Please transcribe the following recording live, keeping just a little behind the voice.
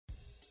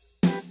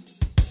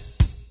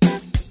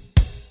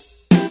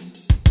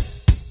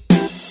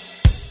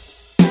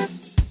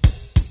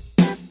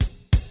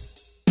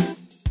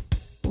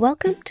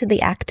Welcome to the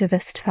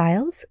Activist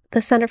Files,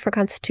 the Center for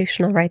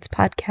Constitutional Rights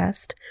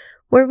podcast,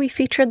 where we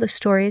feature the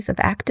stories of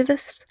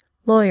activists,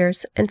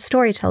 lawyers, and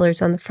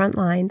storytellers on the front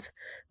lines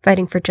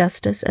fighting for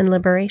justice and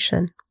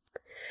liberation.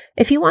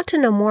 If you want to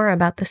know more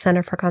about the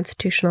Center for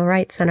Constitutional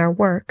Rights and our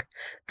work,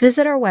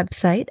 visit our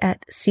website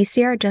at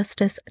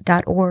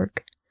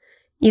ccrjustice.org.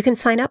 You can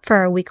sign up for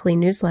our weekly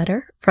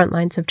newsletter,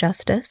 Frontlines of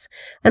Justice,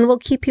 and we'll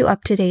keep you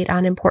up to date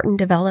on important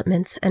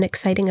developments and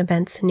exciting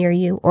events near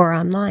you or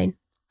online.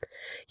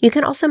 You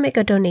can also make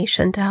a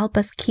donation to help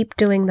us keep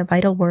doing the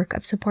vital work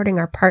of supporting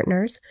our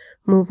partners,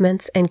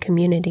 movements, and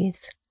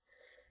communities.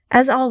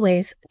 As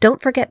always,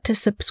 don't forget to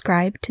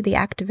subscribe to the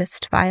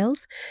Activist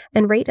Files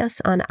and rate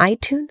us on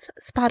iTunes,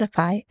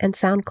 Spotify, and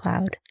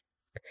SoundCloud.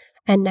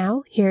 And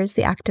now, here's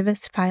the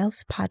Activist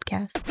Files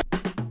podcast.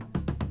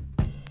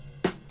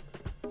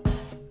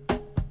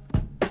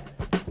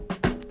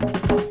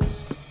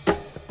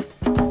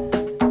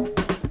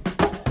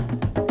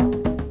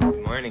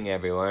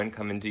 Everyone,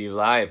 coming to you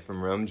live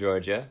from Rome,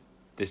 Georgia.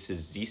 This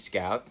is Z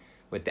Scout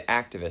with the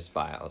Activist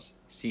Files,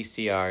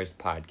 CCR's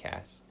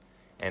podcast.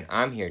 And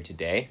I'm here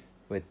today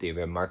with the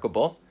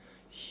remarkable,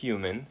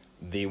 human,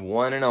 the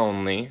one and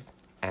only,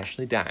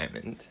 Ashley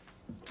Diamond.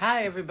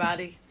 Hi,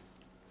 everybody.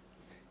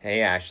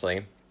 Hey,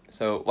 Ashley.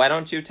 So why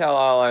don't you tell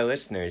all our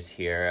listeners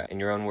here, in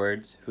your own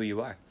words, who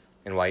you are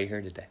and why you're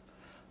here today?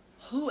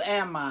 Who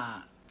am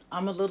I?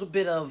 I'm a little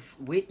bit of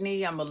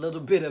Whitney, I'm a little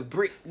bit of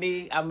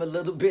Britney, I'm a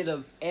little bit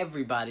of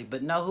everybody.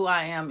 But no, who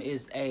I am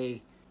is a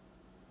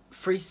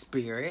free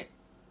spirit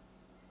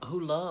who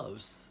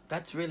loves.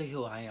 That's really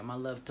who I am. I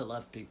love to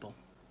love people.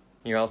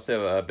 You're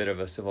also a bit of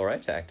a civil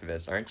rights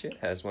activist, aren't you?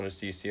 As one of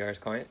CCR's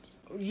clients?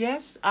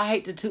 Yes, I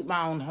hate to toot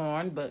my own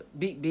horn, but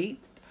beep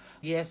beep.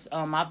 Yes,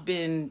 I've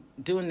been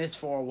doing this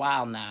for a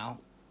while now,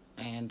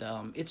 and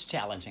it's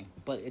challenging,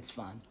 but it's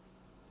fun.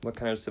 What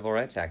kind of civil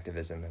rights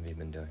activism have you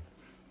been doing?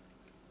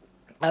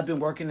 I've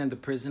been working in the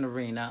prison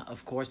arena.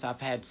 Of course,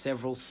 I've had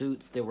several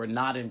suits that were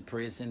not in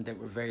prison that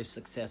were very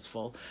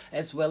successful,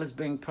 as well as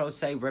being pro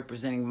se,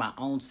 representing my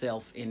own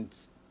self in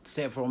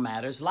several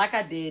matters. Like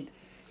I did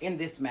in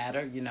this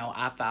matter,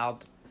 I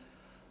filed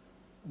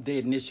the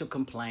initial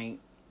complaint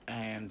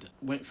and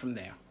went from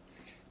there.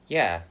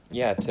 Yeah.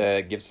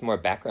 To give some more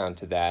background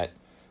to that,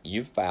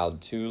 you filed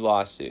 2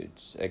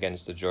 lawsuits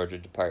against the Georgia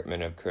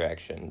Department of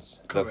Corrections.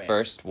 Correct. The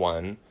first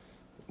one,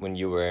 when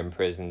you were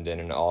imprisoned in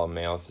an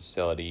all-male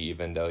facility,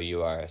 even though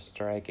you are a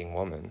striking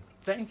woman.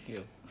 Thank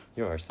you.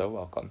 You are so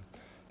welcome.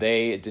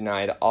 They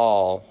denied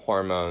all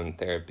hormone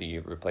therapy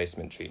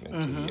replacement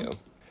treatment to you.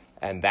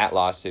 And that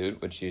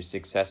lawsuit, which you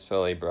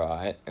successfully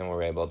brought and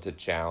were able to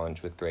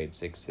challenge with great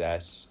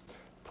success,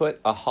 put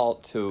a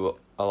halt to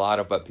a lot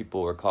of what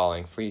people were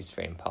calling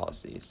freeze-frame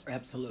policies.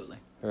 Absolutely.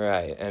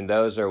 Right, and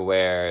those are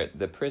where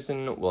the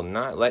prison will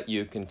not let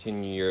you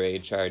continue your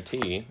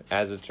HRT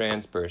as a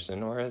trans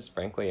person, or as,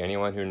 frankly,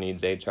 anyone who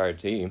needs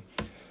HRT,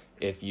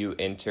 if you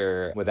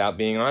enter without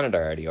being on it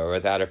already, or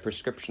without a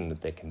prescription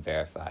that they can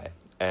verify.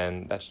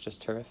 And that's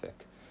just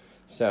horrific.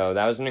 So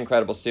that was an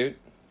incredible suit.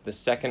 The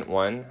second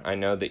one, I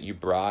know that you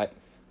brought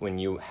when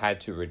you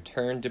had to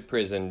return to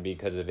prison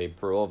because of a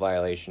parole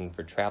violation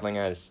for traveling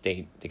out of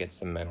state to get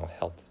some mental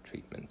health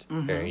treatment.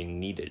 Very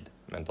needed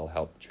mental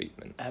health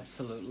treatment.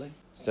 Absolutely.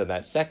 So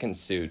that second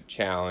suit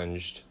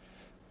challenged,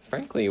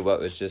 frankly, what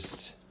was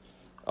just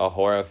a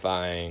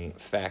horrifying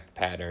fact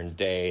pattern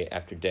day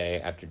after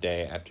day after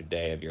day after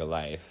day of your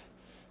life.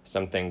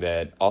 Something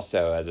that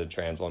also, as a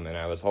trans woman,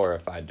 I was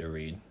horrified to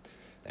read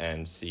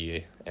and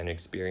see and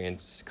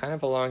experience kind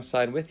of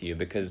alongside with you,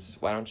 because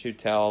why don't you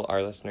tell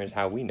our listeners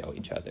how we know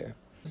each other?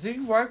 Z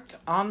worked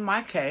on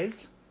my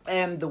case,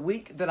 and the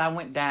week that I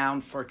went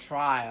down for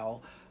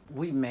trial,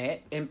 we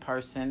met in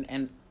person,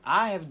 and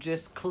I have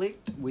just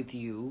clicked with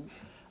you,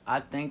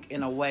 I think,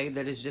 in a way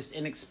that is just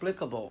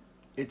inexplicable.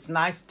 It's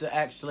nice to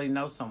actually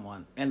know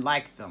someone and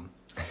like them.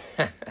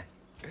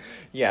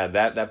 Yeah,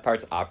 that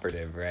part's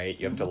operative, right?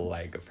 You have to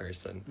like a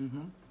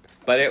person.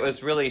 But it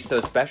was really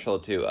so special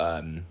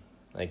to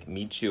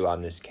meet you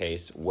on this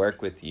case,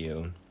 work with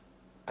you.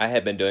 I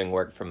had been doing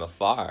work from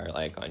afar,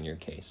 on your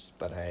case,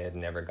 but I had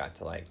never got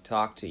to,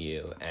 talk to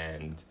you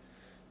and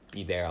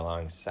be there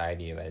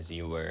alongside you as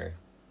you were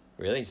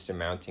really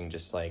surmounting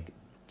just,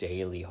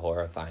 daily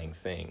horrifying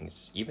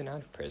things, even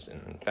out of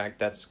prison. In fact,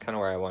 that's kind of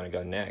where I want to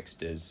go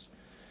next is,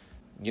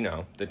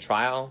 the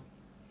trial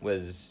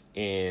was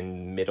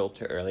in middle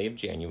to early of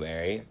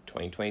January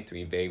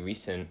 2023, very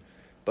recent.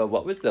 But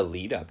what was the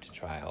lead up to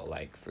trial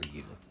like for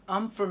you?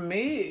 For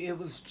me, it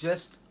was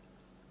just,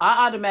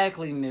 I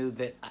automatically knew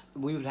that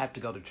we would have to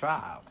go to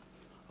trial.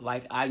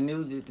 I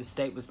knew that the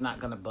state was not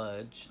going to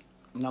budge,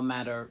 no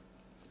matter,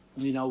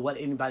 what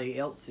anybody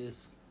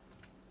else's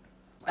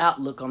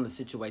outlook on the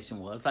situation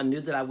was. I knew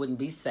that I wouldn't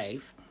be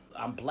safe.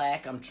 I'm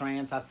black, I'm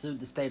trans, I sued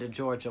the state of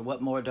Georgia. What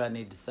more do I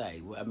need to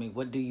say? I mean,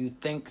 what do you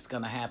think is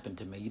going to happen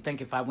to me? You think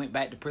if I went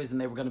back to prison,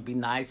 they were going to be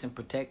nice and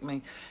protect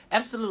me?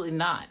 Absolutely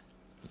not.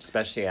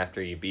 Especially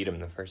after you beat them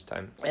the first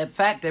time. In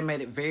fact, they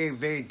made it very,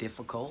 very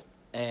difficult.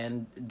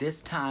 And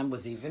this time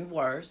was even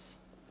worse.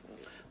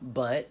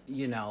 But,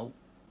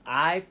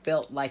 I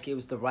felt like it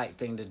was the right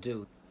thing to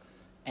do.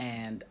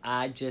 And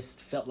I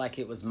just felt like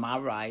it was my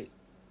right.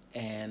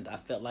 And I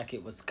felt like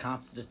it was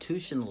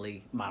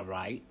constitutionally my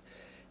right.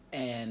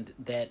 And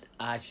that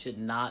I should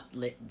not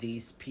let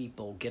these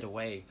people get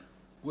away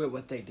with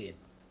what they did.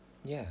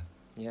 Yeah.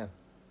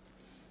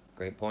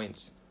 Great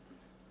points.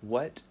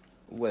 What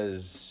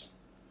was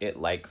it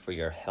like for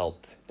your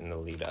health in the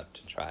lead up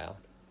to trial?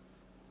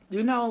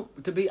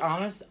 To be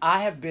honest,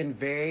 I have been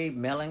very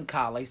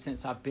melancholy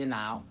since I've been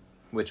out.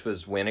 Which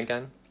was when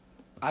again?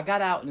 I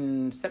got out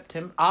in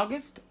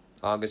August.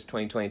 August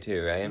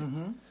 2022, right?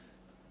 Mm-hmm.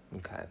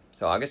 Okay.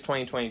 So August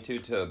 2022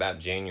 to about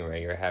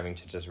January, you're having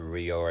to just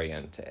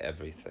reorient to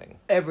everything.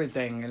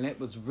 Everything, and it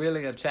was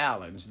really a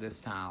challenge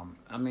this time.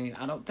 I mean,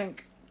 I don't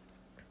think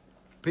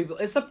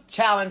it's a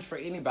challenge for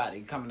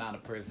anybody coming out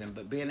of prison,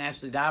 but being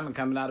Ashley Diamond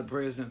coming out of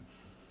prison,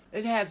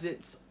 it has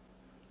its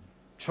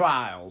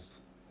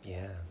trials.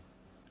 Yeah.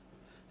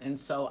 And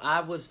so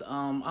I was,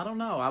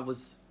 I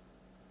was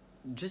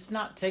just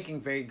not taking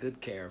very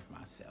good care of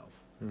myself.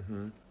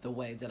 Mm-hmm. The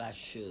way that I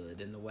should,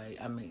 and the way,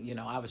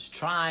 I was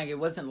trying. It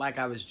wasn't like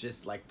I was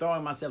just like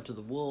throwing myself to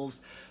the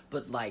wolves,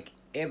 but like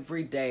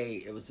every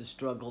day it was a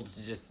struggle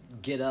to just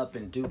get up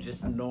and do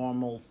just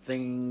normal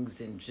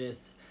things and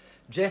just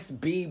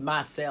be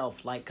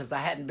myself. Like, because I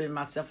hadn't been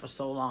myself for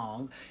so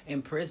long.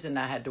 In prison,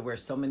 I had to wear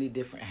so many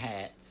different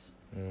hats.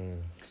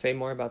 Say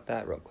more about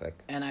that real quick.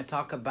 And I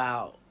talk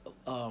about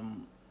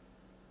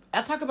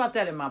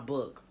that in my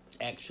book.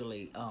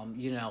 Actually,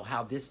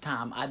 how this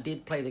time I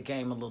did play the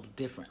game a little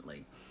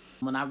differently.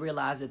 When I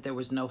realized that there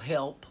was no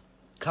help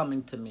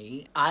coming to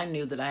me, I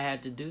knew that I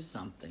had to do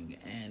something.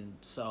 And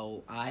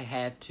so I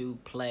had to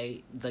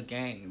play the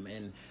game.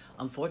 And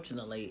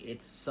unfortunately,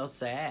 it's so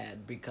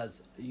sad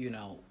because,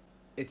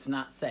 it's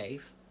not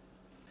safe.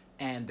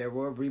 And there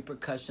were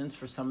repercussions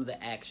for some of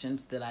the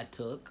actions that I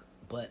took,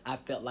 but I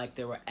felt like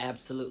they were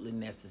absolutely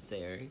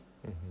necessary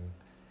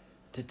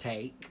to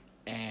take.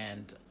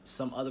 And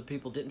some other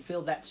people didn't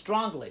feel that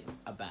strongly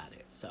about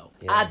it. So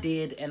yeah. I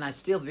did, and I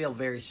still feel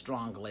very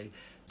strongly.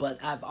 But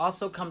I've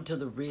also come to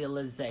the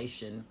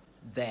realization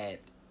that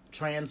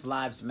trans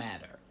lives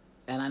matter.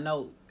 And I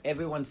know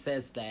everyone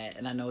says that,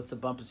 and I know it's a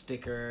bumper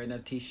sticker and a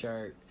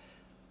T-shirt.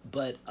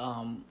 But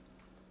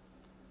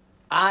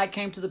I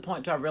came to the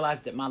point where I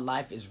realized that my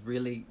life is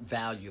really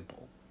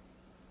valuable.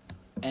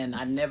 And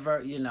I never,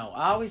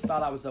 I always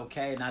thought I was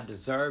okay and I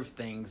deserved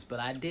things,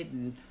 but I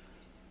didn't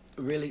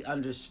really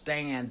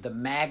understand the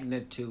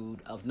magnitude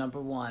of,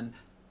 number one,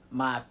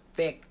 my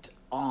effect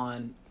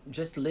on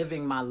just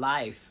living my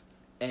life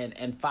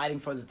and fighting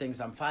for the things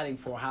I'm fighting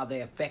for, how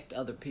they affect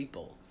other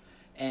people,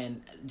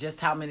 and just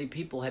how many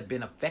people have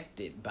been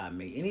affected by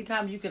me.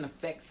 Anytime you can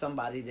affect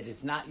somebody that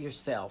is not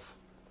yourself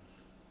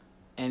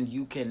and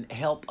you can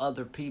help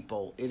other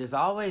people, it is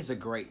always a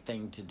great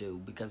thing to do,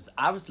 because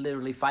I was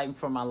literally fighting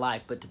for my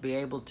life, but to be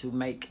able to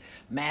make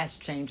mass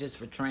changes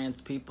for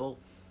trans people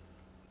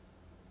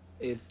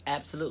is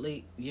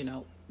absolutely,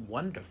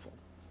 wonderful.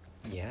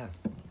 Yeah,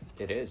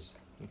 it is.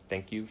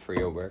 Thank you for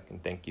your work,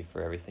 and thank you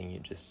for everything you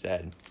just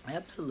said.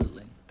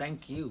 Absolutely.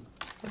 Thank you.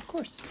 Of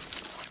course.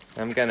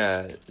 I'm going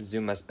to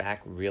zoom us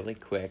back really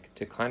quick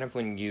to kind of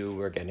when you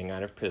were getting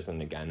out of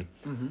prison again.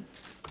 Mm-hmm.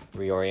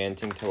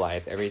 Reorienting to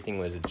life. Everything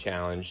was a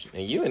challenge.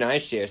 Now, you and I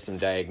share some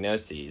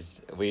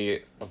diagnoses.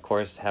 We, of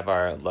course, have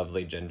our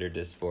lovely gender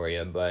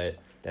dysphoria, but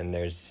then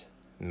there's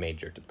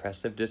major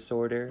depressive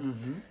disorder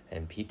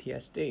and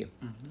PTSD.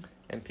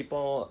 And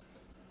people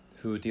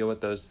who deal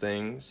with those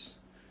things,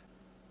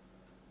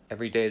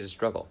 every day is a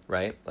struggle,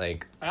 right?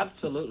 Like,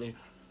 absolutely.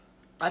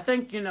 I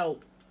think,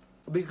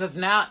 because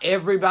now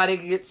everybody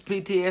gets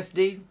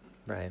PTSD.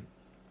 Right.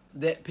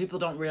 That people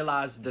don't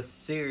realize the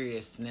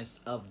seriousness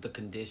of the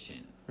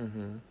condition.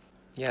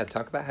 Yeah,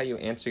 talk about how you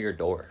answer your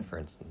door, for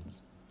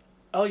instance.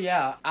 Oh,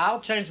 yeah.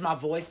 I'll change my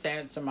voice to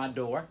answer my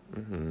door.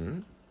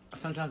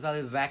 Sometimes I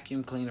leave the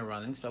vacuum cleaner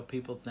running so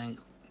people think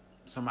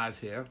somebody's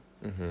here.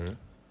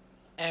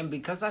 And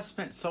because I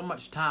spent so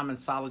much time in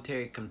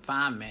solitary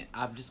confinement,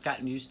 I've just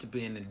gotten used to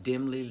being in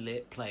dimly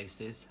lit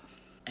places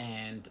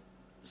and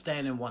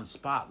staying in one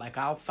spot. Like,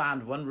 I'll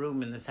find one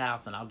room in this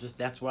house and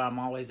that's where I'm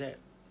always at.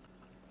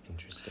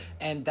 Interesting.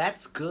 And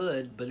that's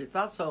good, but it's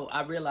also,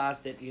 I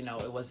realized that,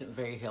 it wasn't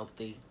very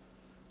healthy.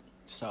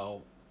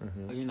 So,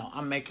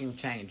 I'm making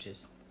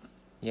changes.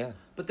 Yeah.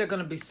 But they're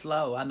going to be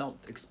slow. I don't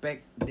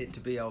expect it to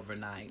be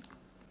overnight.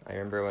 I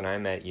remember when I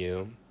met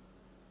you,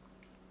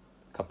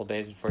 a couple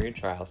days before your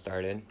trial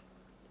started,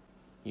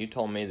 you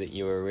told me that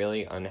you were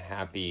really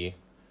unhappy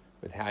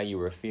with how you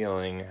were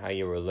feeling, how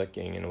you were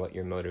looking, and what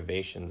your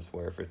motivations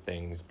were for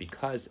things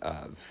because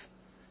of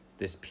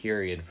this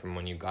period from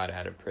when you got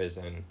out of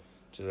prison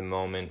to the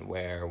moment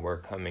where we're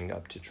coming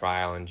up to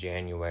trial in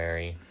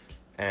January,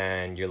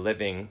 and you're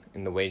living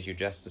in the ways you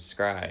just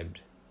described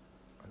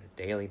on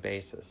a daily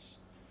basis.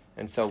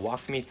 And so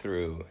walk me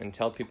through and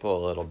tell people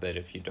a little bit,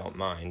 if you don't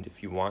mind,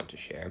 if you want to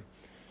share,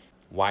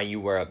 why you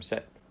were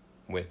upset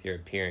with your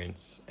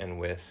appearance and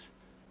with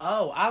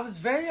Oh, I was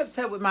very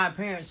upset with my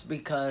appearance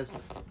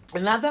because,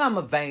 and not that I'm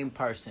a vain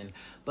person,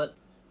 but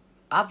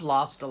I've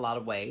lost a lot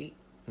of weight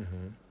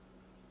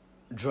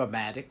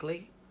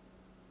dramatically.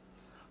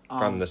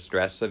 From the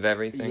stress of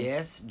everything?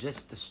 Yes,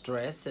 just the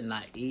stress and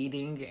not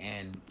eating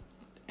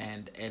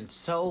and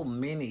so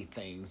many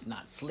things,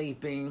 not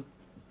sleeping.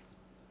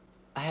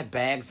 I had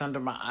bags under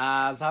my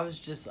eyes. I was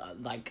just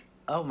like,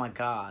 oh my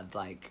God,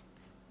 like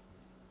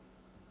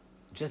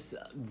just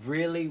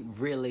really,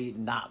 really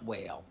not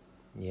well.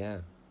 Yeah.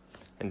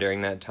 And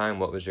during that time,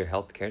 what was your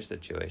healthcare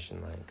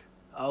situation like?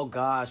 Oh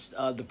gosh,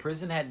 the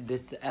prison had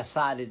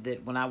decided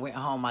that when I went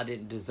home, I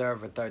didn't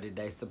deserve a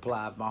 30-day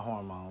supply of my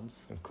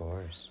hormones. Of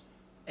course.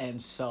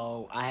 And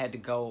so I had to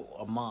go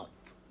a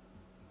month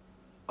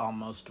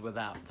almost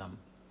without them.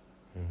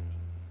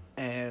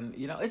 And,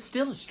 it's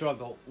still a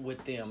struggle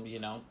with them,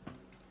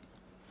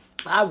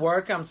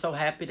 I'm so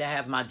happy to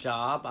have my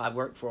job. I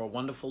work for a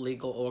wonderful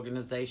legal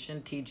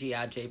organization,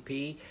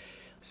 TGIJP.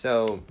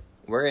 So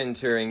we're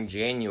entering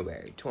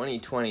January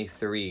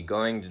 2023,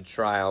 going to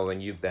trial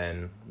when you've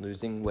been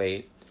losing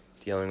weight,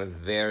 dealing with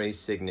very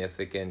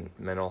significant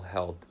mental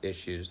health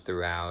issues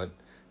throughout.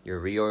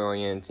 You're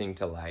reorienting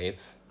to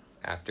life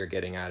after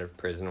getting out of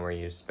prison where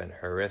you spent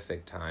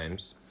horrific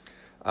times.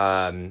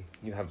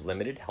 You have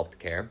limited health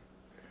care.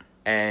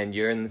 And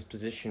you're in this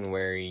position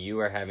where you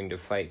are having to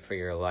fight for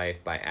your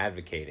life by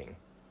advocating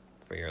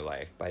for your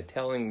life, by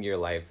telling your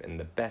life in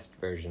the best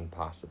version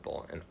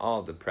possible, and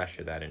all the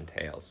pressure that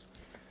entails.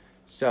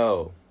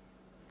 So,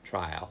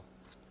 trial.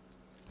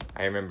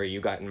 I remember you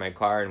got in my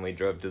car and we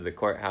drove to the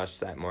courthouse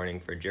that morning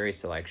for jury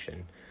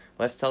selection.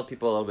 Let's tell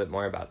people a little bit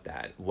more about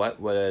that. What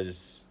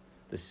was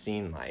the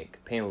scene like?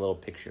 Paint a little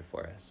picture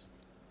for us.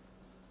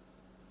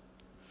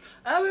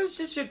 Oh, it was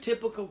just your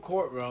typical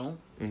courtroom.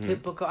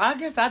 Typical. I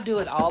guess I do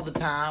it all the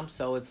time,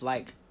 so it's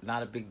like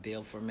not a big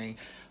deal for me.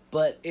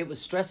 But it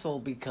was stressful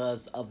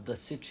because of the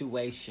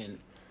situation.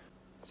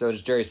 So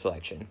it's jury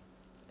selection.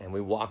 And we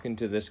walk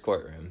into this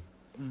courtroom.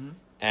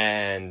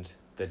 And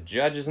the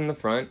judge is in the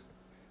front.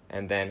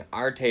 And then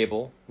our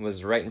table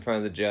was right in front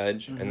of the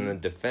judge. And the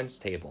defense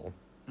table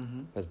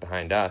was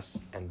behind us.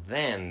 And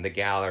then the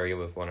gallery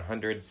with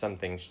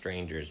 100-something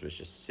strangers was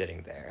just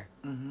sitting there.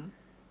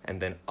 And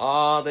then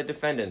all the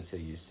defendants who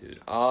you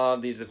sued, all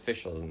these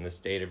officials in the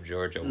state of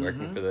Georgia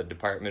working for the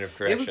Department of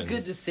Corrections. It was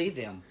good to see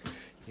them.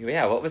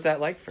 Yeah, what was that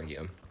like for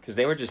you? Because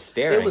they were just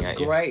staring at you. It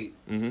was great.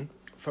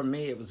 For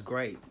me, it was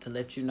great to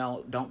let you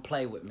know, don't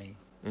play with me.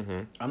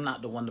 I'm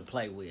not the one to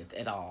play with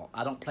at all.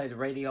 I don't play the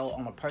radio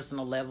on a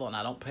personal level, and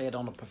I don't play it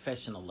on a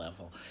professional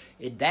level.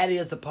 That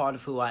is a part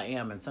of who I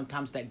am, and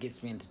sometimes that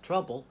gets me into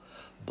trouble,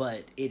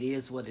 but it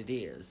is what it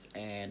is.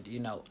 And,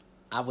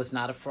 I was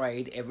not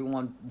afraid.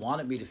 Everyone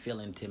wanted me to feel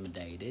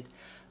intimidated.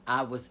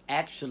 I was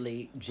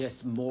actually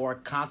just more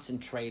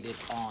concentrated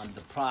on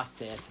the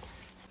process.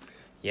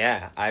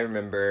 Yeah, I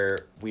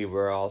remember we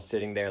were all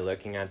sitting there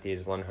looking at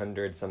these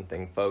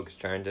 100-something folks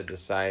trying to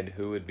decide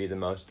who would be the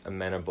most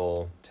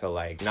amenable to,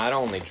 not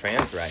only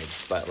trans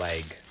rights, but,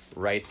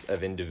 rights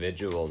of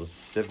individuals,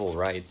 civil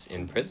rights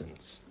in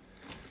prisons.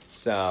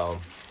 So,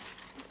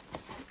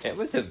 it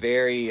was a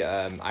very,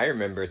 I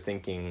remember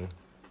thinking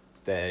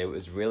that it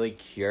was really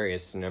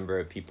curious the number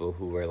of people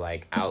who were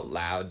out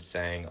loud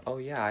saying, oh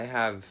yeah, I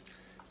have,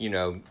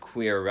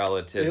 queer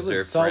relatives or friends. It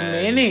was so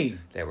many.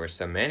 There were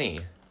so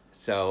many.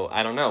 So,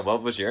 I don't know,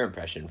 what was your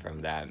impression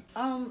from that?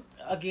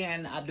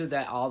 Again, I do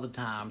that all the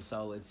time,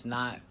 so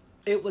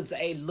it was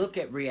a look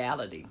at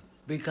reality,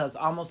 because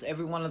almost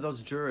every one of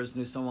those jurors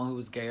knew someone who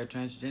was gay or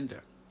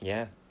transgender.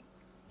 Yeah.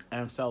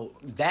 And so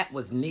that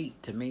was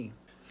neat to me.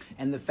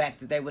 And the fact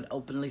that they would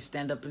openly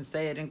stand up and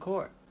say it in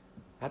court.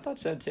 I thought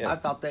so too. I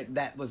thought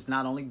that was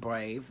not only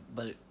brave,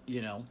 but,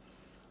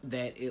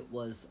 that it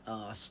was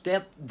a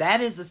step.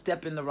 That is a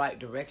step in the right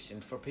direction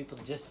for people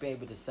to just be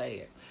able to say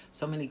it.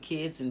 So many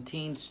kids and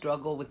teens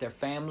struggle with their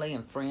family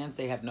and friends.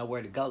 They have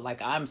nowhere to go.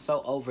 I'm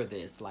so over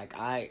this.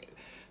 I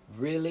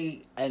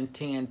really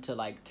intend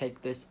to,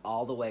 take this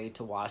all the way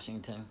to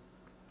Washington.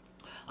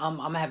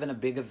 I'm having a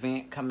big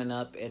event coming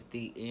up at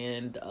the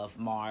end of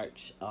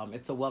March.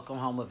 It's a welcome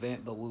home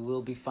event, but we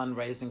will be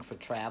fundraising for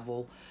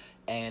travel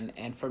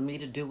and for me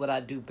to do what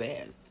I do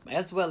best,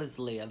 as well as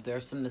live. There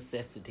are some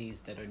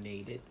necessities that are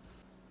needed.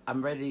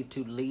 I'm ready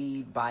to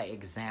lead by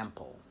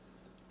example.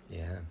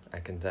 Yeah, I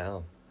can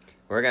tell.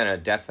 We're going to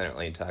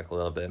definitely talk a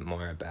little bit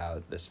more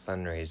about this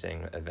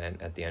fundraising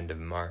event at the end of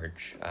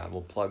March.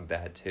 We'll plug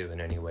that too in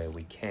any way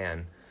we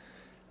can.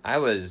 I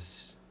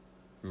was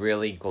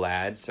really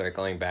glad,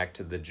 circling back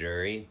to the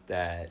jury,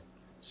 that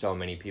so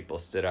many people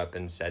stood up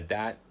and said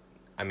that.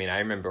 I mean, I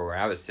remember where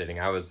I was sitting.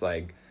 I was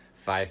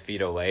 5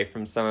 feet away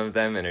from some of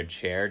them in a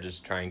chair,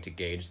 just trying to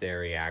gauge their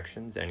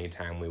reactions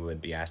anytime we would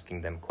be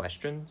asking them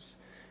questions.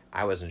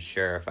 I wasn't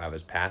sure if I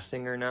was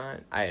passing or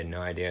not. I had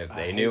no idea if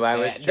they knew I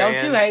was trans.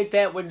 Don't you hate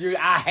that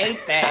I hate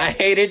that. I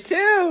hate it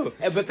too.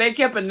 But they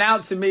kept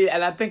announcing me,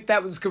 and I think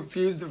that was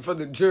confusing for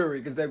the jury,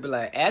 because they'd be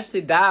like,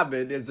 Ashley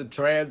Diamond is a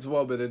trans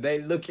woman, and they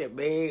look at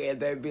me, and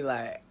they'd be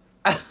like,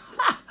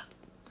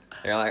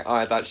 They're like, oh,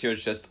 I thought she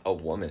was just a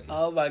woman.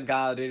 Oh my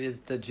God, it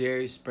is the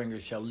Jerry Springer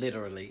show,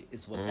 literally,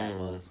 is what that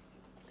was.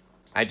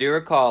 I do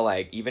recall,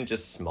 like, even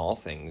just small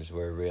things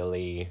were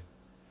really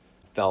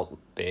felt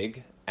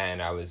big,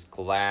 and I was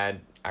glad,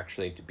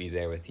 actually, to be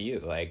there with you.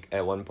 Like,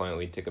 at one point,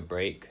 we took a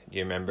break, do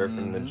you remember,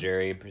 from the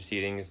jury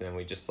proceedings, and then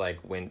we just, like,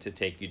 went to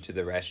take you to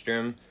the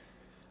restroom.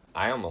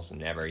 I almost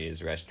never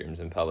use restrooms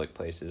in public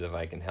places if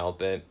I can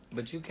help it.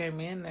 But you came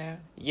in there.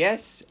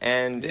 Yes,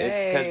 and it's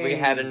because we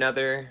had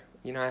another,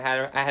 you know, I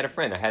had a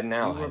friend, I had an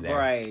ally there. You were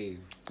brave.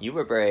 You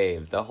were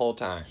brave the whole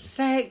time.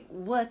 Say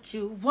what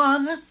you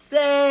wanna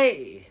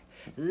say.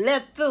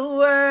 Let the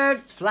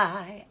words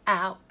fly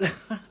out.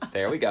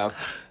 There we go.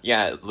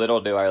 Yeah, little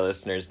do our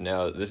listeners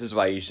know, this is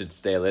why you should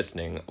stay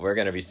listening. We're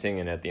going to be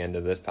singing at the end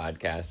of this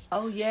podcast.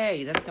 Oh,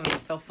 yay. That's going to be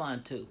so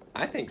fun, too.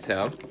 I think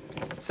so.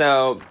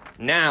 So,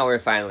 now we're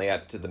finally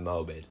up to the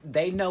MOBID.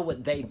 They know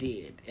what they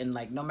did. And,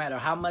 like, no matter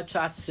how much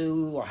I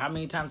sue or how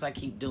many times I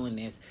keep doing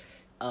this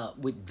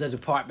with the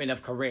Department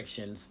of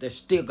Corrections, they're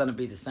still going to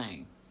be the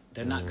same.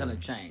 They're not going to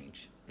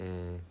change.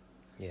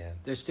 Yeah.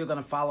 They're still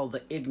going to follow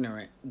the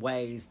ignorant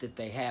ways that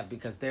they have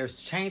because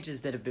there's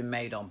changes that have been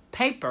made on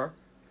paper.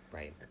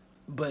 Right.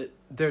 But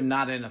they're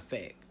not in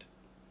effect,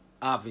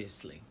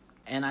 obviously.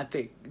 And I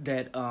think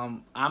that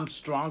I'm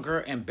stronger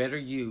and better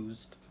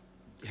used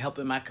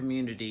helping my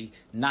community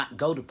not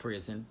go to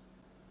prison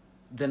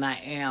than I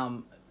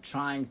am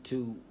trying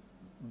to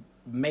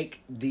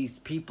make these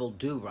people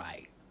do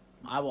right.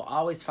 I will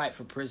always fight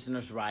for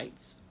prisoners'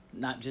 rights,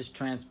 not just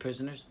trans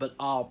prisoners, but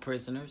all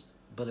prisoners,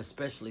 but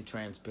especially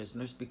trans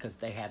prisoners because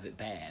they have it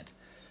bad.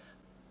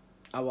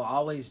 I will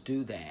always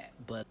do that,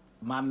 but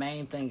my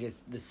main thing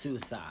is the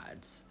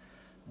suicides,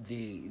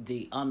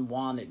 the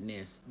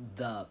unwantedness,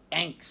 the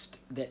angst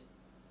that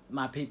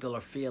my people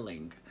are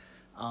feeling.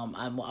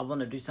 I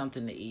want to do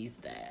something to ease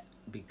that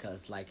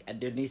because, like,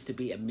 there needs to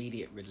be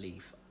immediate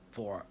relief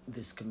for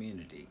this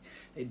community.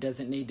 It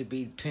doesn't need to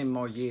be 10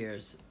 more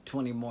years,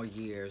 20 more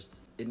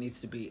years. It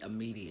needs to be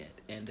immediate.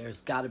 And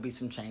there's got to be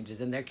some changes.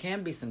 And there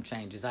can be some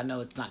changes. I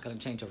know it's not going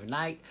to change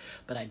overnight,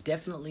 but I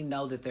definitely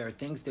know that there are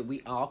things that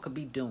we all could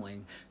be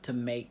doing to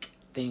make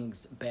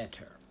things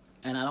better.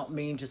 And I don't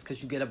mean just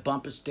because you get a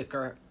bumper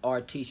sticker or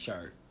a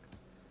t-shirt.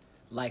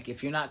 Like,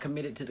 if you're not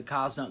committed to the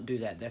cause, don't do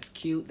that. That's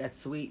cute. That's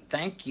sweet.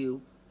 Thank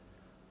you.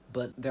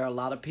 But there are a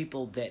lot of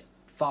people that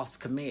false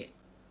commit.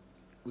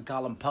 We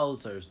call them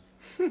posers.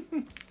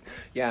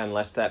 Yeah,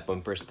 unless that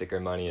bumper sticker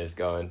money is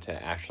going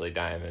to Ashley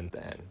Diamond,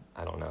 then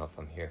I don't know if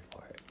I'm here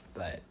for it.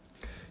 But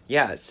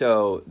yeah,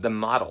 so the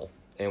model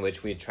in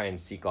which we try and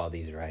seek all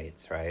these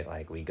rights, right?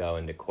 Like, we go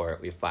into court,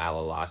 we file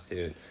a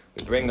lawsuit,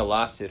 we bring the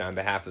lawsuit on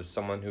behalf of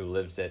someone who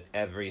lives at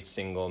every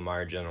single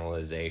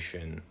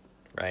marginalization,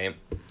 right?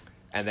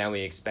 And then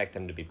we expect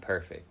them to be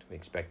perfect. We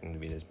expect them to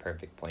be this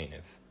perfect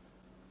plaintiff.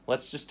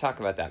 Let's just talk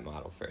about that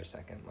model for a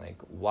second. Like,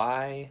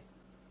 why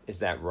is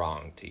that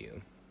wrong to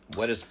you?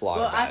 What is flawed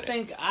about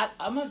it?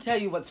 I'm going to tell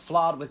you what's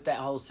flawed with that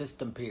whole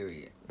system,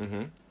 period.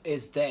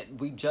 Is that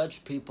we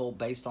judge people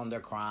based on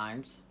their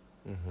crimes.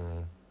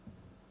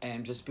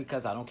 And just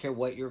because I don't care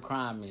what your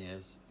crime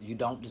is, you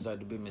don't deserve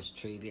to be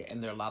mistreated.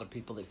 And there are a lot of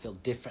people that feel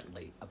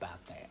differently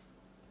about that.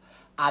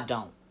 I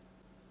don't.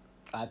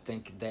 I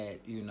think that,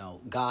 you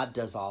know, God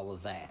does all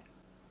of that.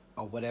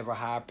 Or whatever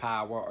higher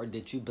power or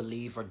that you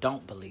believe or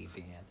don't believe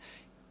in.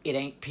 It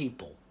ain't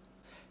people.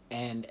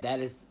 And that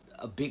is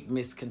a big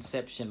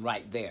misconception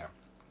right there.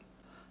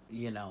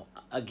 You know,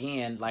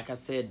 again, like I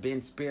said,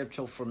 being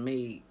spiritual for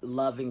me,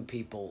 loving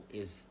people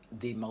is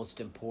the most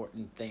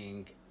important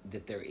thing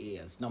that there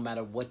is. No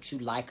matter what you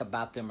like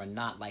about them or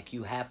not, like,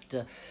 you have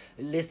to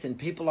listen.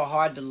 People are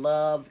hard to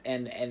love,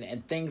 and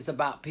things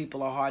about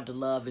people are hard to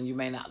love, and you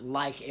may not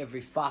like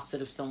every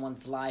facet of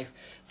someone's life,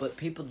 but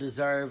people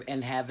deserve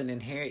and have an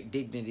inherent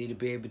dignity to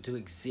be able to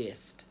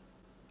exist.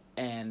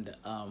 And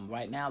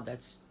right now,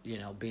 that's, you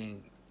know,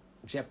 being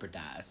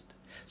jeopardized,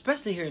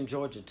 especially here in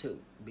Georgia too,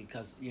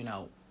 because, you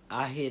know,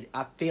 I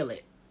feel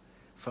it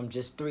from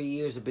just 3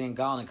 years of being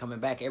gone and coming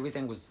back.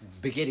 Everything was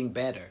getting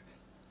better,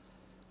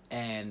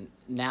 and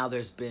now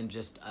there's been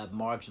just a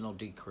marginal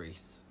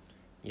decrease.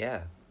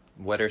 Yeah.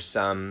 What are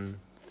some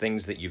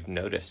things that you've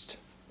noticed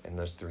in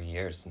those 3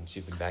 years since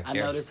you've been back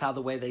here? I noticed how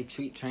the way they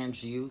treat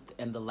trans youth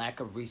and the lack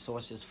of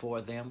resources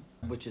for them,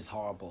 which is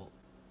horrible.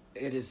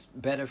 It is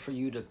better for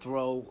you to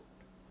throw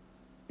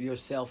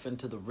yourself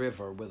into the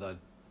river with a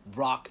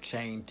rock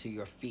chained to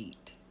your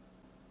feet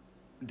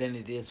than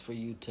it is for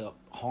you to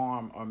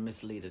harm or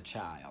mislead a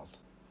child.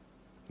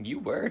 You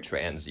were a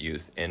trans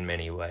youth in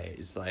many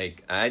ways.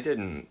 Like, I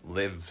didn't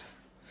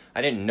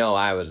know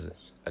I was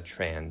a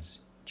trans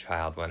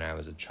child when I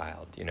was a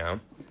child, you know?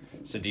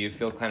 So do you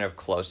feel kind of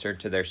closer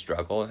to their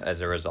struggle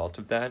as a result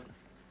of that?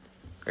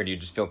 Or do you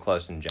just feel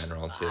close in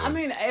general, too? I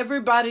mean,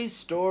 everybody's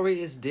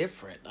story is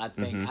different, I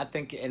think. I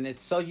think, and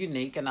it's so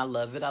unique, and I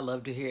love it. I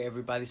love to hear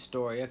everybody's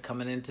story of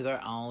coming into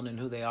their own and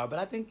who they are. But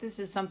I think this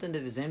is something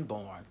that is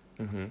inborn.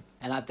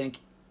 And I think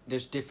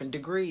there's different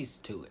degrees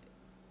to it.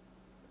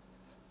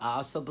 I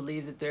also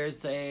believe that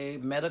there's a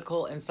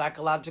medical and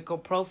psychological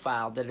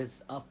profile that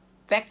is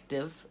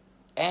effective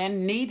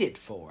and needed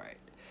for it.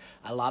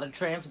 A lot of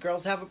trans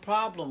girls have a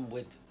problem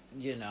with,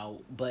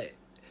 but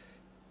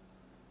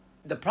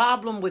the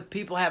problem with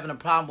people having a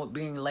problem with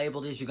being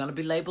labeled is you're going to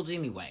be labeled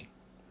anyway.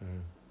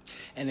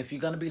 And if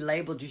you're going to be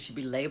labeled, you should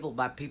be labeled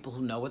by people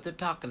who know what they're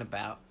talking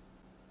about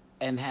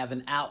and have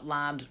an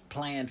outlined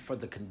plan for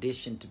the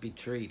condition to be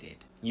treated.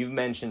 You've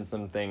mentioned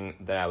something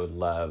that I would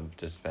love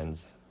to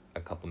spend a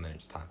couple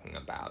minutes talking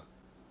about.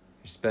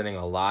 You're spending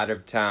a lot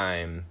of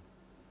time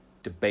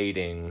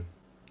debating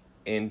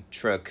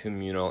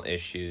intra-communal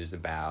issues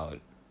about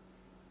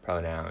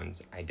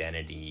pronouns,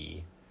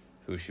 identity,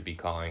 who should be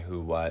calling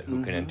who what,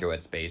 who can enter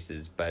what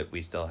spaces, but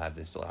we still have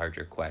this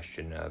larger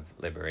question of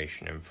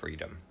liberation and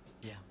freedom.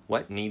 Yeah.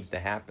 What needs to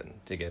happen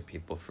to get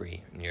people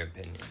free, in your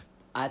opinion?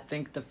 I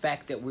think the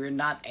fact that we're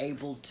not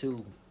able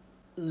to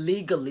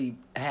legally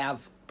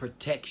have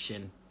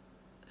protection.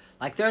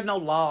 Like, there are no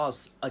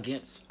laws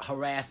against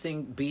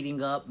harassing,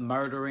 beating up,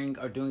 murdering,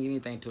 or doing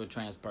anything to a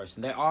trans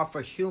person. There are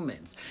for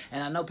humans.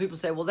 And I know people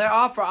say, well, there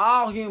are for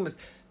all humans.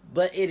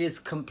 But it is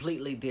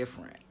completely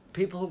different.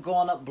 People who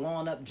going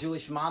blowing up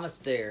Jewish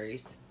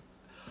monasteries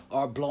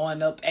or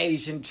blowing up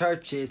Asian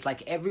churches,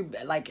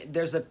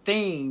 there's a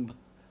theme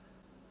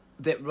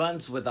that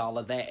runs with all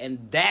of that,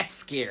 and that's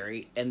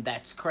scary and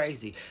that's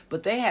crazy.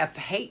 But they have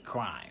hate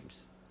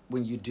crimes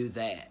when you do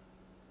that.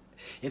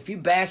 If you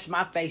bash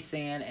my face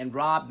in and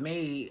rob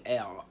me,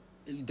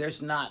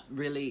 there's not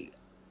really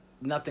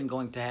nothing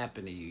going to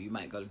happen to you. You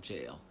might go to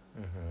jail.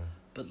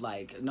 But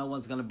no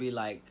one's going to be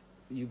like,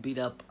 you beat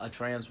up a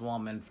trans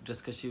woman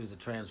just because she was a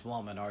trans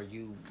woman, or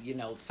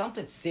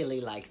something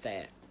silly like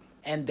that.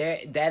 And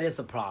that is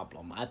a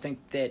problem. I think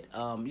that,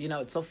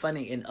 it's so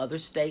funny. In other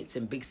states,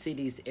 in big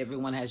cities,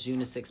 everyone has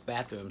unisex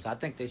bathrooms. I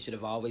think they should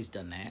have always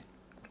done that.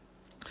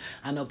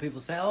 I know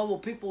people say, oh, well,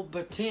 people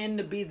pretend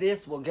to be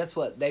this. Well, guess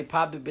what? They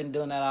probably been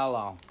doing that all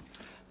along.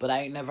 But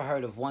I ain't never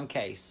heard of one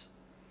case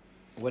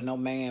where no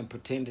man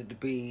pretended to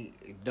be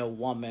no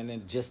woman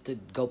and just to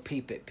go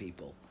peep at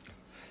people.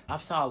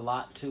 I've saw a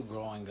lot, too,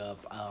 growing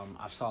up.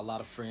 I've saw a lot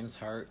of friends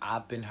hurt.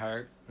 I've been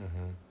hurt.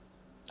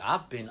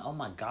 Oh,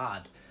 my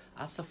God.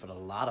 I suffered a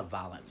lot of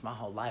violence my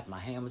whole life. My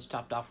hand was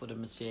chopped off with a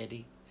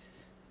machete.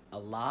 A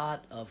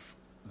lot of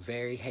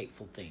very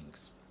hateful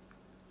things.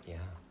 Yeah.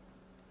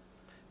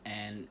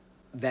 And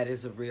that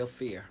is a real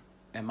fear.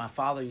 And my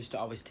father used to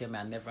always tell me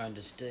I never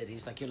understood.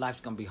 He's like, your life's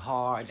going to be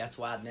hard. That's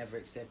why I never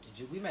accepted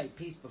you. We made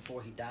peace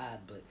before he died,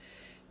 but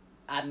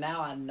I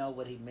know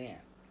what he meant.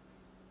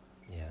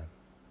 Yeah.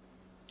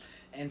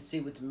 And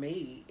see, with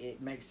me,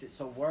 it makes it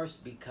so worse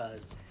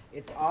because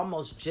it's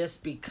almost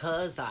just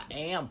because I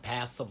am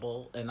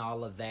passable and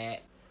all of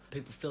that,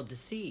 people feel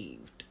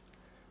deceived.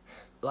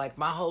 Like,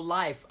 my whole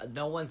life,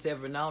 no one's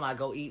ever known. I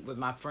go eat with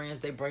my friends.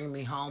 They bring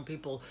me home,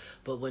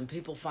 but when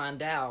people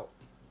find out,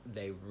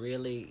 they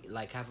really,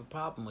 have a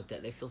problem with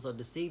that. They feel so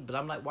deceived. But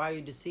I'm like, why are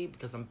you deceived?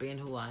 Because I'm being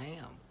who I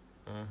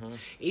am.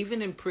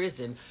 Even in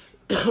prison,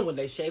 when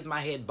they shave my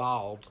head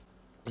bald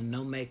and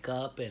no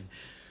makeup and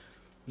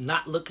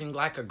not looking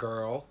like a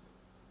girl,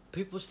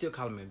 people still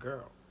calling me a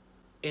girl.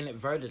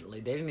 Inadvertently.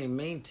 They didn't even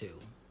mean to.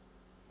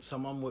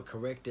 Someone would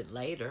correct it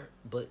later,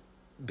 but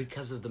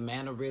because of the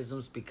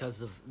mannerisms,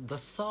 because of the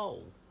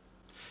soul.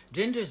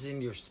 Gender's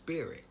in your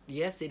spirit.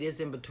 Yes, it is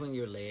in between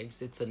your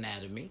legs. It's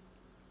anatomy.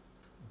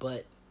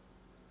 But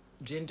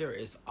gender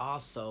is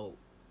also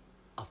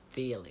a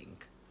feeling.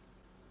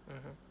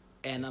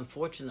 And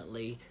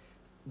unfortunately,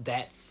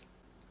 that's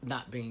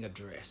not being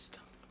addressed.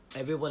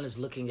 Everyone is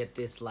looking at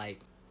this like,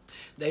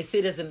 they see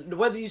it as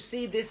whether you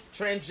see this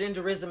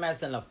transgenderism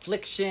as an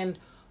affliction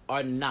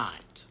or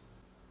not,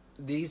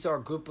 these are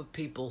a group of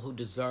people who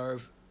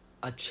deserve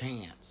a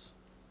chance.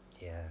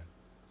 Yeah.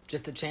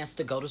 Just a chance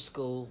to go to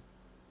school,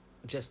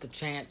 just a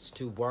chance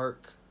to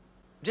work,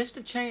 just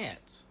a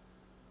chance.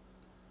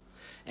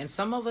 And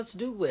some of us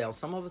do well.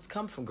 Some of us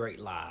come from great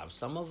lives.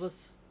 Some of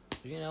us,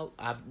 they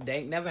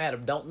ain't never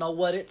don't know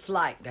what it's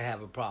like to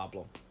have a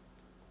problem.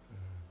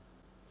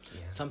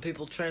 Yeah. Some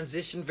people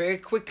transition very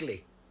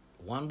quickly.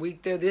 One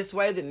week they're this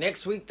way, the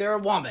next week they're a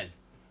woman.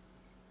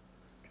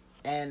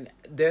 And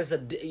there's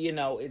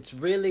it's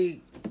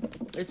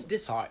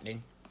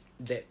disheartening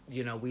that,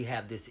 we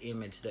have this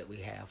image that we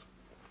have.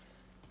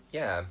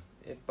 Yeah,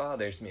 it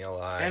bothers me a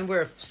lot. And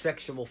we're a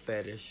sexual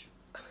fetish.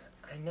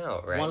 I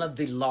know, right? One of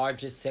the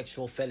largest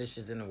sexual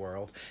fetishes in the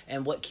world.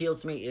 And what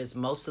kills me is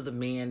most of the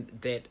men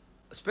that,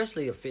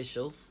 especially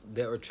officials,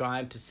 that are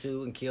trying to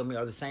sue and kill me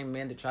are the same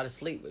men that try to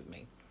sleep with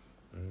me.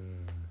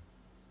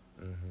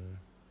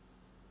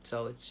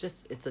 So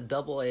it's a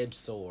double-edged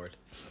sword.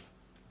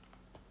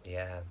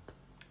 Yeah.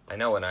 I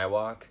know when I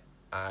walk,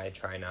 I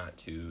try not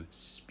to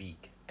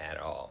speak at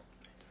all.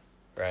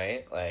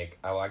 Right? Like,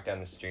 I walk down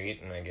the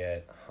street and I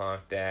get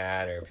honked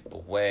at, or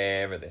people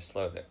wave, or they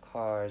slow their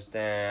cars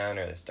down,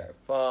 or they start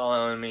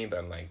following me, but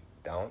I'm like,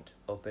 don't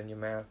open your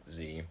mouth,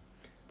 Z.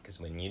 Because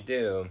when you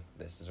do,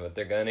 this is what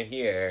they're gonna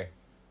hear,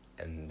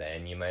 and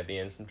then you might be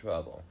in some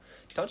trouble.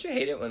 Don't you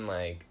hate it when,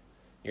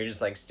 you're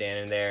just,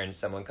 standing there and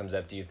someone comes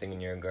up to you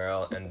thinking you're a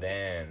girl, and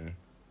then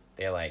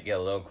they like get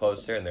a little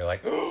closer and they're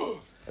like,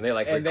 and they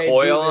like And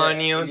recoil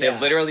on you. Yeah. They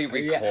literally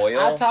recoil.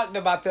 Yeah. I talked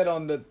about that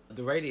on the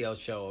radio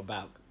show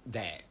about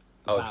that.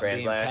 Oh, about trans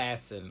being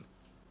lash?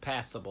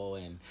 passable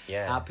and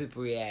Yeah. how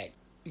people react.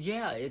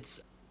 Yeah,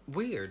 it's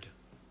weird.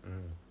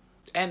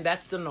 And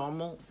that's the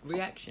normal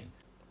reaction.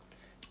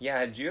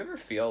 Yeah, did you ever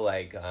feel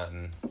like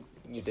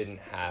you didn't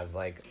have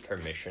like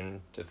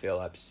permission to feel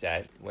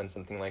upset when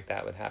something like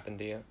that would happen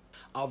to you?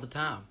 All the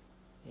time.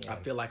 Yeah. I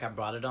feel like I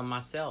brought it on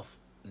myself.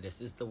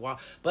 This is the war.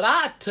 But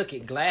I took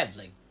it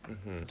gladly.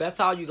 Mm-hmm. That's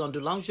all you're going to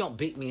do, as long as you don't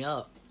beat me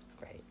up.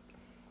 Right.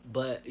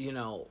 But,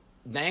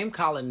 name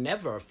calling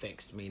never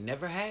affects me.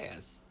 Never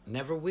has.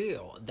 Never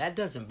will. That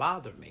doesn't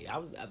bother me.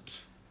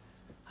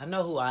 I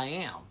know who I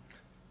am.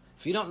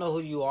 If you don't know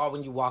who you are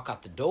when you walk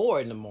out the door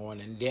in the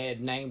morning,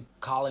 then name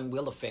calling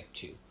will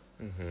affect you.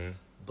 Mm-hmm.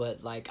 But,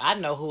 I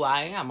know who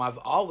I am. I've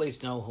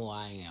always known who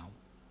I am.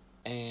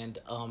 And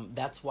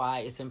that's why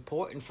it's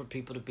important for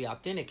people to be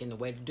authentic. And the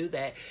way to do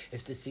that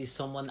is to see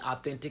someone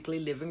authentically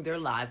living their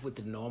life with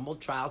the normal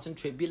trials and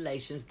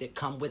tribulations that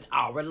come with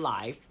our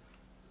life,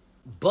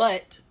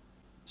 but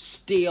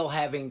still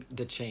having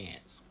the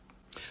chance.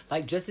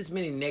 Like, just as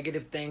many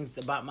negative things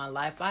about my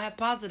life, I have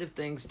positive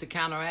things to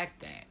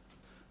counteract that.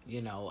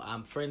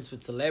 I'm friends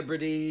with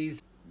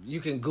celebrities. You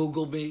can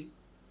Google me.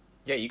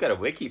 Yeah, you got a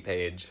wiki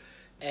page.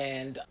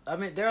 And,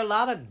 there are a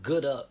lot of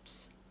good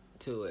ups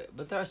to it,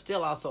 but there are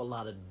still also a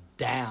lot of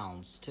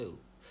downs, too.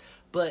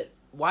 But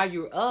while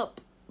you're up,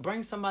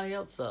 bring somebody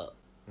else up.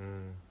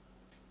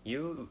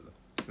 You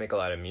make a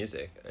lot of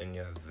music, and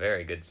you're a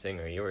very good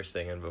singer. You were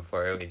singing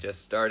before we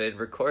just started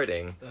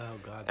recording. Oh,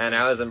 God. And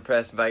I was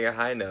impressed by your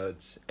high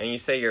notes. And you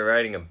say you're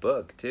writing a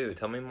book, too.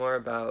 Tell me more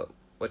about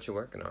what you're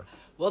working on.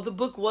 Well, the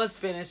book was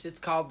finished. It's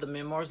called The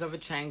Memoirs of a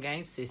Chain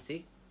Gang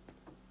Sissy.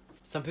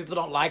 Some people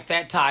don't like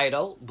that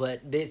title,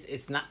 but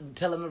it's not.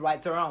 Tell them to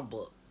write their own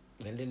book.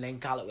 And then they can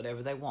call it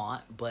whatever they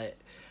want. But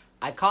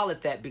I call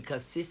it that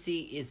because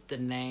sissy is the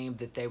name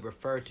that they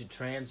refer to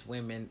trans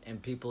women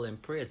and people in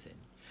prison.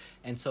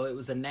 And so it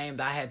was a name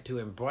that I had to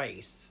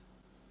embrace.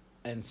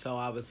 And so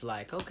I was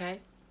like, okay.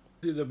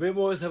 The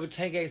Memoirs of a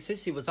Chain Gang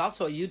Sissy was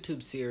also a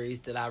YouTube series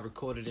that I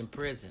recorded in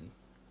prison.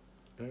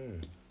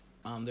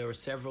 There were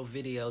several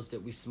videos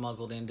that we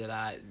smuggled in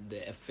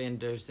the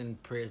offenders in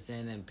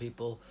prison, and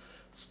people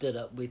stood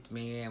up with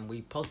me, and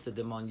we posted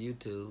them on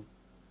YouTube.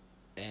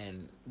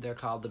 And they're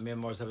called The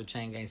Memoirs of a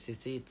Chain Gang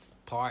Sissy.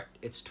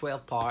 It's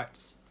 12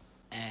 parts.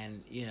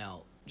 And,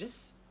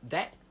 just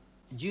that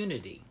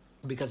unity.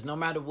 Because no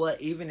matter what,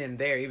 even in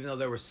there, even though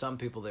there were some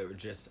people that were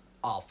just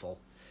awful,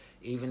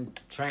 even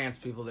trans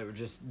people that were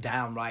just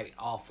downright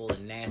awful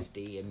and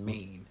nasty and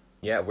mean.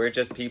 Yeah, we're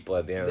just people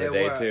at the end of the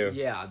day, too.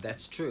 Yeah,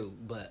 that's true.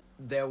 But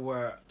there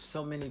were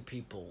so many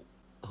people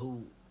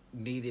who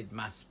needed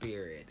my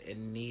spirit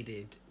and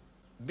needed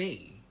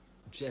me,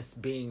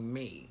 just being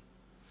me.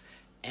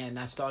 And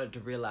I started to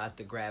realize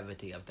the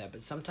gravity of that.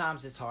 But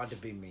sometimes it's hard to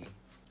be me.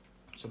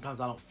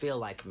 Sometimes I don't feel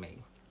like me.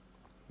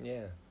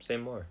 Yeah, say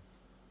more.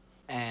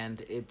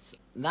 And it's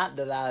not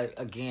that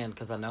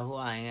because I know who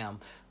I am,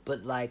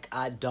 but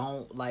I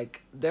don't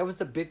there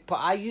was a big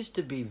part. I used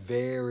to be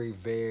very,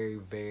 very,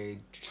 very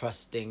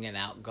trusting and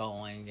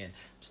outgoing, and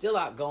still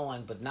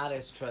outgoing, but not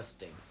as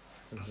trusting.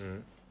 Mm-hmm.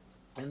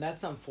 And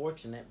that's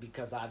unfortunate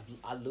because I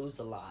lose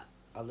a lot.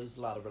 I lose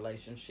a lot of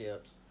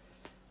relationships.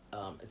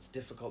 It's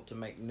difficult to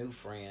make new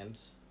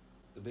friends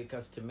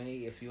because to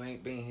me, if you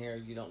ain't been here,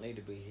 you don't need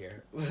to be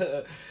here.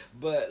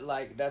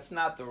 But that's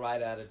not the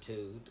right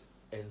attitude.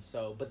 And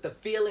so, but the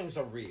feelings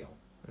are real.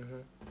 Mm-hmm.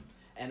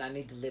 And I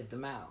need to live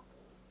them out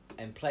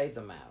and play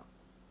them out.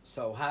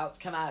 So how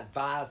can I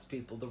advise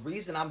people? The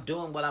reason I'm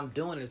doing what I'm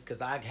doing is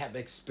because I have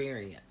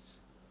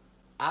experience.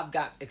 I've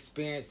got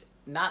experience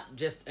not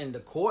just in the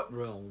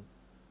courtroom,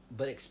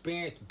 but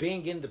experience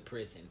being in the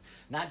prison.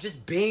 Not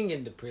just being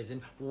in the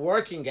prison,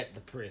 working at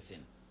the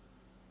prison.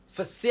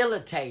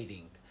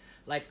 Facilitating.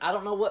 I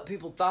don't know what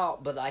people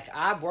thought, but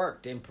I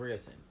worked in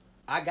prison.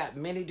 I got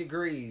many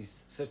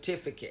degrees,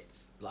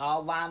 certificates,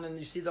 all lined, and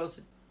you see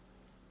those?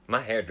 My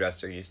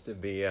hairdresser used to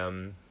be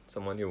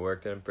someone who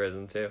worked in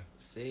prison, too.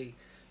 See?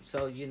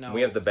 So,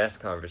 we have the best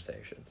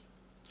conversations.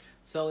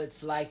 So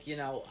it's I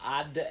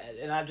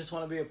just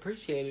want to be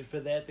appreciated for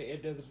that at the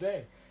end of the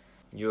day.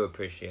 You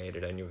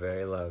appreciated, and you're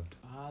very loved.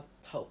 I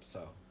hope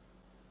so.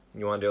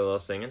 You want to do a little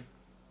singing?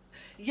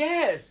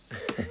 Yes!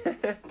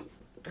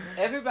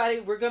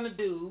 Everybody, we're going to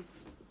do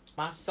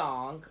my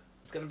song.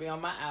 It's going to be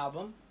on my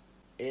album.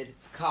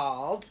 It's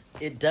called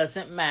It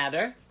Doesn't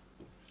Matter.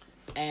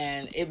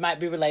 And it might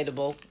be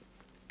relatable.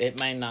 It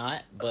may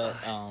not. But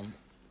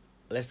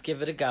let's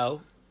give it a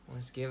go.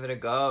 Let's give it a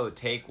go.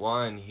 Take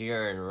one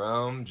here in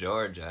Rome,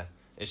 Georgia.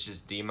 It's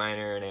just D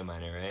minor and A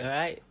minor, right? All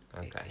right.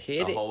 Okay.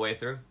 Hit the it. whole way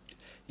through?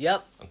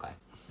 Yep. Okay.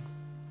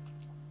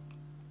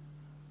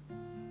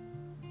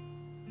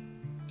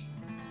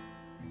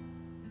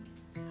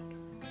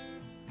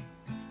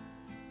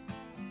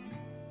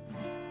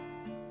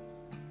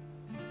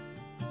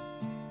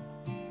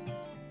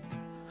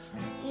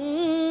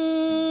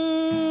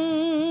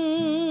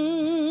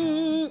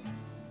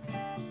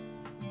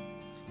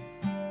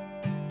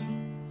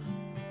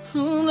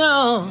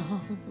 No.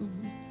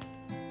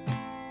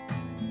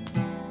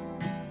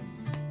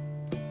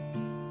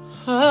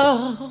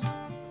 Oh.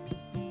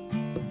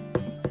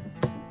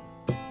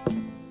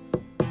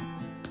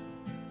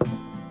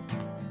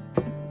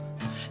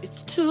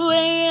 It's 2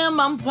 a.m.,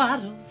 I'm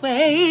wide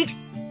awake.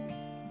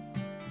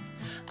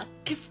 I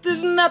guess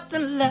there's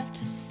nothing left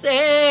to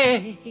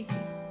say.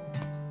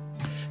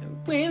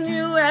 And when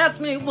you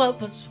ask me what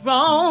was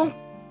wrong,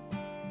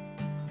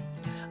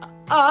 I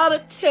ought to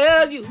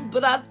tell you,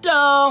 but I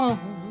don't.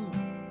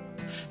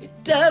 It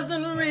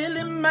doesn't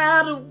really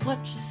matter what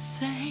you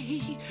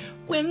say.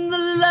 When the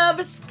love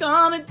is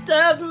gone, it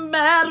doesn't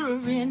matter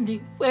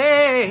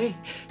anyway.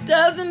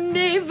 Doesn't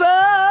even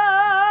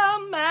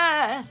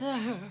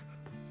matter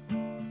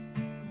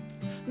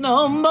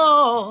no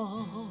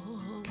more.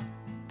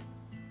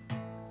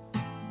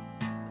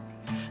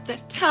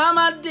 That time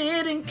I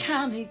did in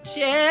county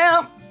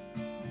jail,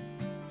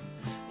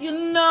 you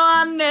know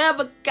I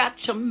never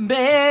got your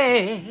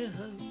mail.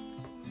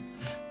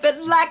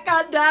 Felt like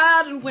I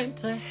died and went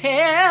to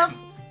hell.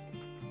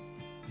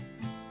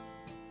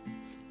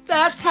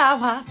 That's how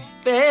I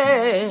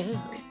felt.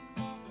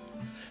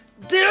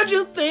 Did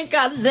you think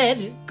I'd let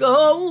it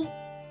go?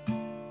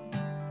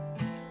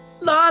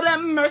 Lord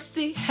have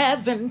mercy,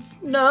 heavens,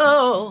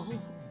 no.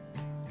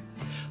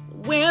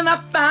 When I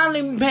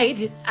finally made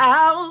it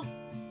out,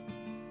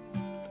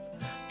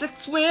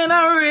 that's when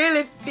I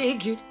really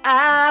figured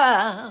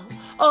out.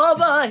 Oh,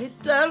 but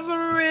it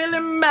doesn't really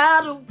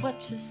matter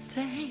what you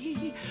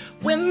say.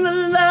 When the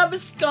love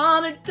is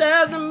gone, it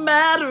doesn't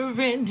matter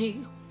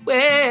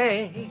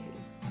anyway.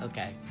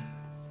 Okay.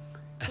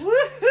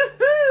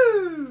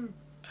 Woohoo!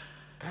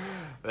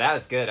 That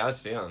was good. I was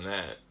feeling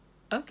that.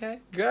 Okay,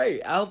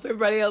 great. I hope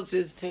everybody else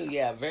is too.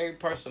 Yeah, very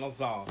personal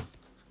song.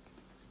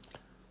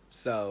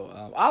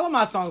 So, all of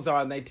my songs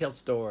are, and they tell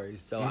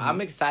stories. So,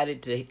 I'm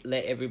excited to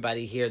let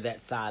everybody hear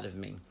that side of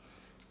me.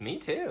 Me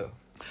too.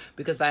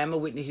 Because I am a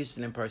Whitney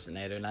Houston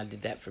impersonator, and I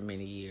did that for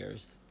many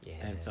years. Yeah.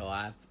 And so,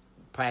 I've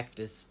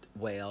practiced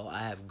well. I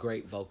have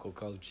great vocal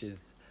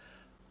coaches.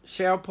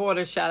 Cheryl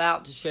Porter, shout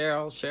out to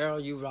Cheryl.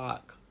 Cheryl, you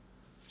rock.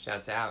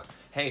 Shouts out.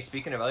 Hey,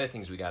 speaking of other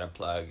things we gotta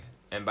plug,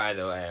 and by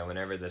the way,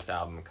 whenever this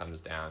album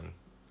comes down,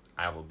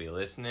 I will be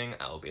listening,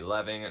 I will be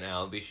loving, and I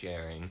will be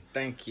sharing.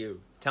 Thank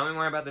you. Tell me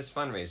more about this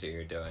fundraiser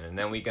you're doing, and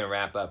then we can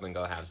wrap up and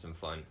go have some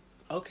fun.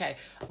 Okay.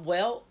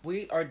 Well,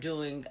 we are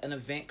doing an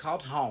event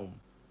called Home,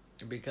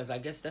 because I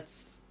guess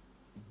that's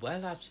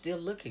what I'm still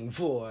looking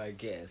for, I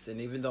guess.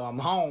 And even though I'm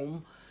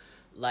home,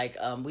 like,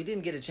 we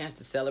didn't get a chance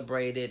to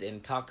celebrate it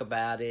and talk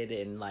about it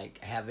and, like,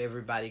 have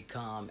everybody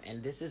come.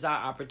 And this is our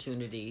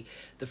opportunity.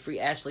 The Free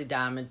Ashley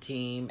Diamond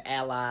team,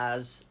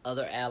 allies,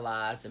 other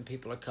allies, and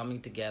people are coming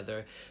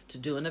together to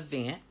do an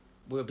event.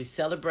 We'll be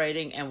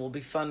celebrating and we'll be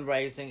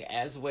fundraising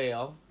as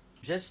well,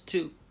 just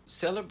to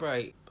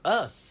celebrate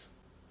us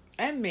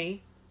and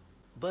me,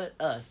 but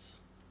us.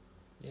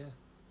 Yeah.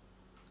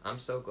 I'm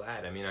so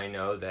glad. I mean, I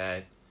know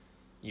that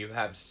you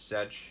have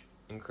such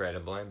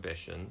incredible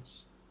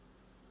ambitions,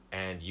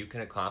 and you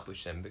can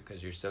accomplish them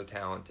because you're so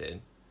talented.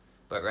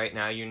 But right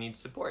now you need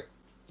support.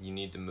 You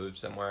need to move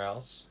somewhere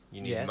else.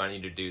 You need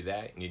money to do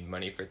that. You need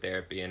money for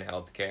therapy and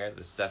healthcare.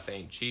 This stuff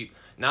ain't cheap.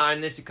 Not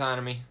in this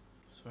economy.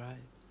 That's right.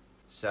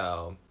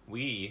 So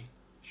we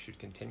should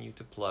continue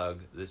to plug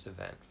this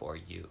event for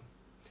you.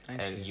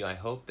 Thank you. I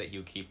hope that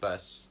you keep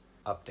us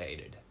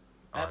updated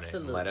on it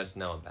and let us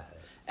know about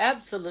it.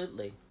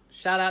 Absolutely.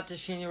 Shout out to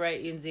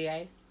Shinure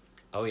NZA.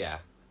 Oh, yeah.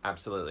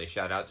 Absolutely.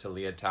 Shout out to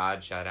Leah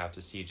Todd. Shout out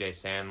to CJ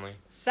Stanley.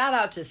 Shout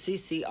out to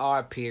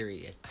CCR,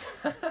 period.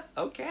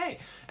 Okay.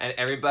 And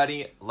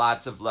everybody,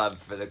 lots of love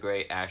for the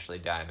great Ashley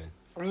Diamond.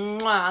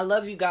 Mwah, I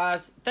love you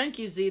guys. Thank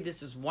you, Z.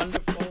 This is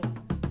wonderful.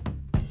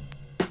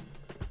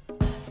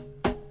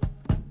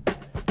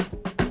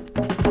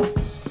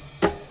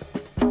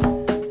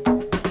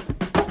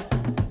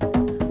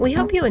 We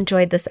hope you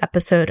enjoyed this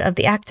episode of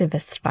the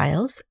Activist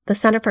Files, the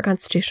Center for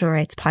Constitutional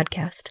Rights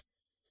podcast.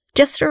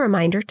 Just a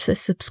reminder to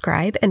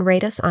subscribe and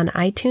rate us on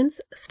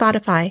iTunes,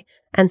 Spotify,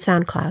 and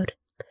SoundCloud.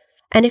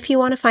 And if you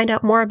want to find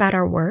out more about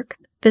our work,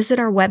 visit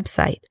our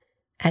website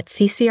at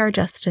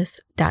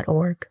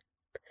ccrjustice.org.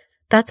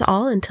 That's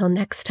all until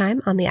next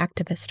time on the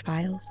Activist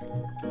Files.